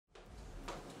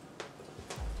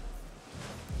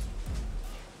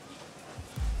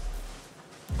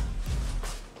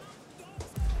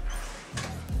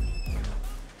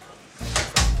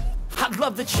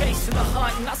love the chase and the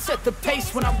hunt, and I set the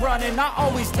pace when I'm running. I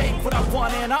always take what I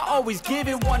want and I always give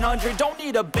it 100. Don't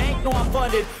need a bank, no I'm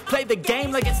funded. Play the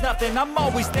game like it's nothing. I'm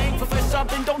always thankful for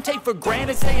something. Don't take for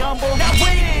granted, stay humble. Now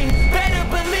waiting, better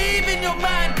believe in your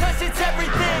mind, cause it's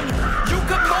everything. You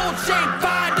can mold, shape,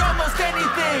 find almost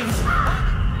anything.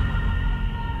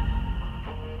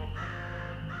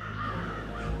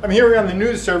 I'm hearing on the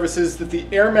news services that the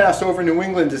air mass over New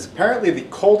England is apparently the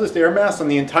coldest air mass on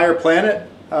the entire planet.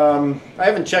 I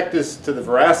haven't checked as to the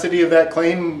veracity of that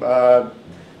claim. It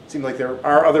seems like there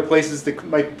are other places that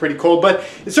might be pretty cold, but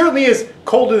it certainly is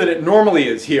colder than it normally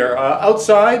is here.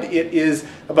 Outside it is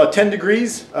about 10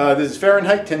 degrees. This is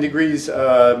Fahrenheit, 10 degrees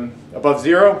above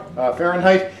zero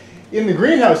Fahrenheit. In the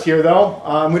greenhouse here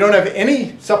though, we don't have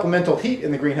any supplemental heat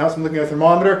in the greenhouse. I'm looking at a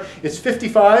thermometer. It's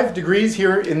 55 degrees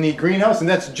here in the greenhouse, and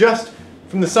that's just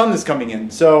from the sun that's coming in.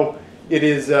 So it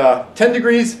is 10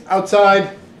 degrees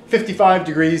outside, 55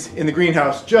 degrees in the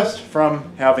greenhouse just from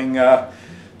having the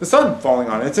sun falling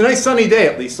on it. It's a nice sunny day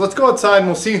at least. Let's go outside and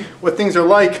we'll see what things are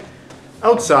like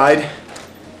outside.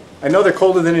 I know they're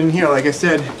colder than in here, like I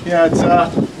said. Yeah,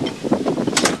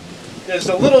 it's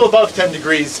a little above 10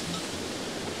 degrees.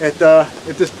 At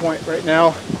this point right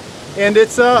now, and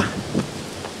it's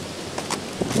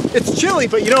chilly,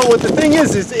 but you know what the thing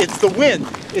is it's the wind.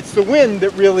 It's the wind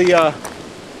that really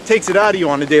takes it out of you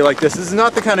on a day like this. This is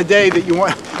not the kind of day that you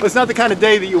want. It's not the kind of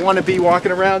day that you want to be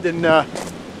walking around in well,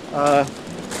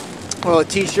 a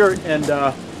t-shirt and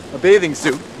a bathing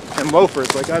suit and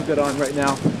loafers like I've got on right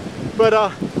now. But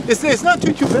it's not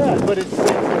too bad. But it's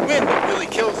the wind that really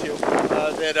kills you.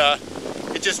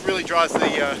 It just really draws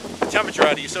the temperature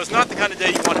out of you. So it's not the kind of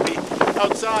day you want to be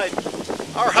outside.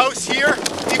 Our house here,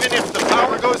 even if the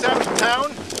power goes out in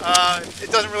town, it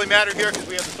doesn't really matter here because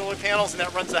we have the solar panels and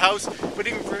that runs the house. But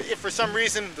even if for some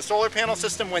reason the solar panel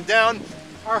system went down,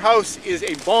 our house is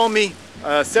a balmy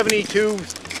 72,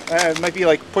 it might be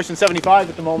like pushing 75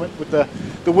 at the moment with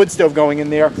the wood stove going in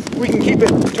there. We can keep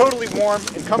it totally warm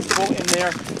and comfortable in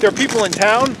there. There are people in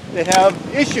town that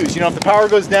have issues. You know, if the power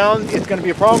goes down, it's going to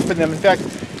be a problem for them. In fact,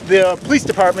 the police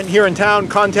department here in town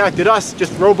contacted us,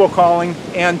 just robocalling,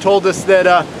 and told us that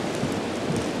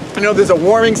you know, there's a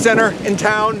warming center in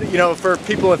town, you know, for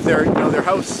people if their their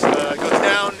house goes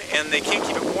down and they can't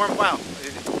keep it warm. Wow,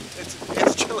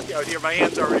 it's chilly out here. My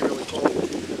hands are already really cold.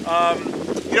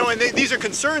 You know, and these are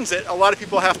concerns that a lot of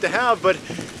people have to have. But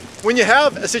when you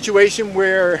have a situation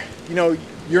where, you know,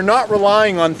 you're not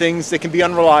relying on things that can be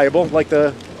unreliable, like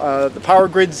the power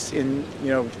grids in, you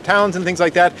know, towns and things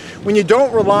like that, when you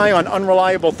don't rely on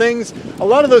unreliable things, a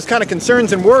lot of those kind of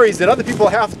concerns and worries that other people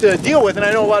have to deal with, and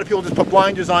I know a lot of people just put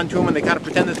blinders onto them and they kind of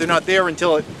pretend that they're not there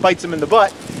until it bites them in the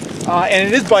butt, and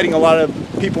it is biting a lot of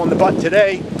people in the butt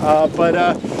today.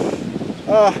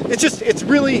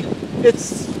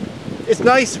 It's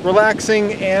nice,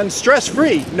 relaxing, and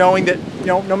stress-free knowing that, you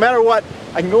know, no matter what,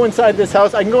 I can go inside this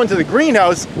house, I can go into the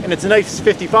greenhouse, and it's a nice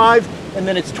 55, and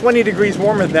then it's 20 degrees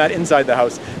warmer than that inside the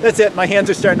house. That's it. My hands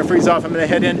are starting to freeze off. I'm going to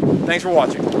head in. Thanks for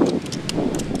watching.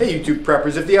 Hey YouTube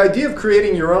preppers, if the idea of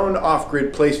creating your own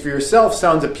off-grid place for yourself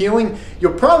sounds appealing,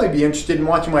 you'll probably be interested in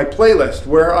watching my playlist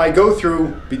where I go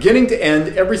through, beginning to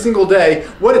end, every single day,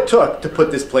 what it took to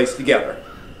put this place together.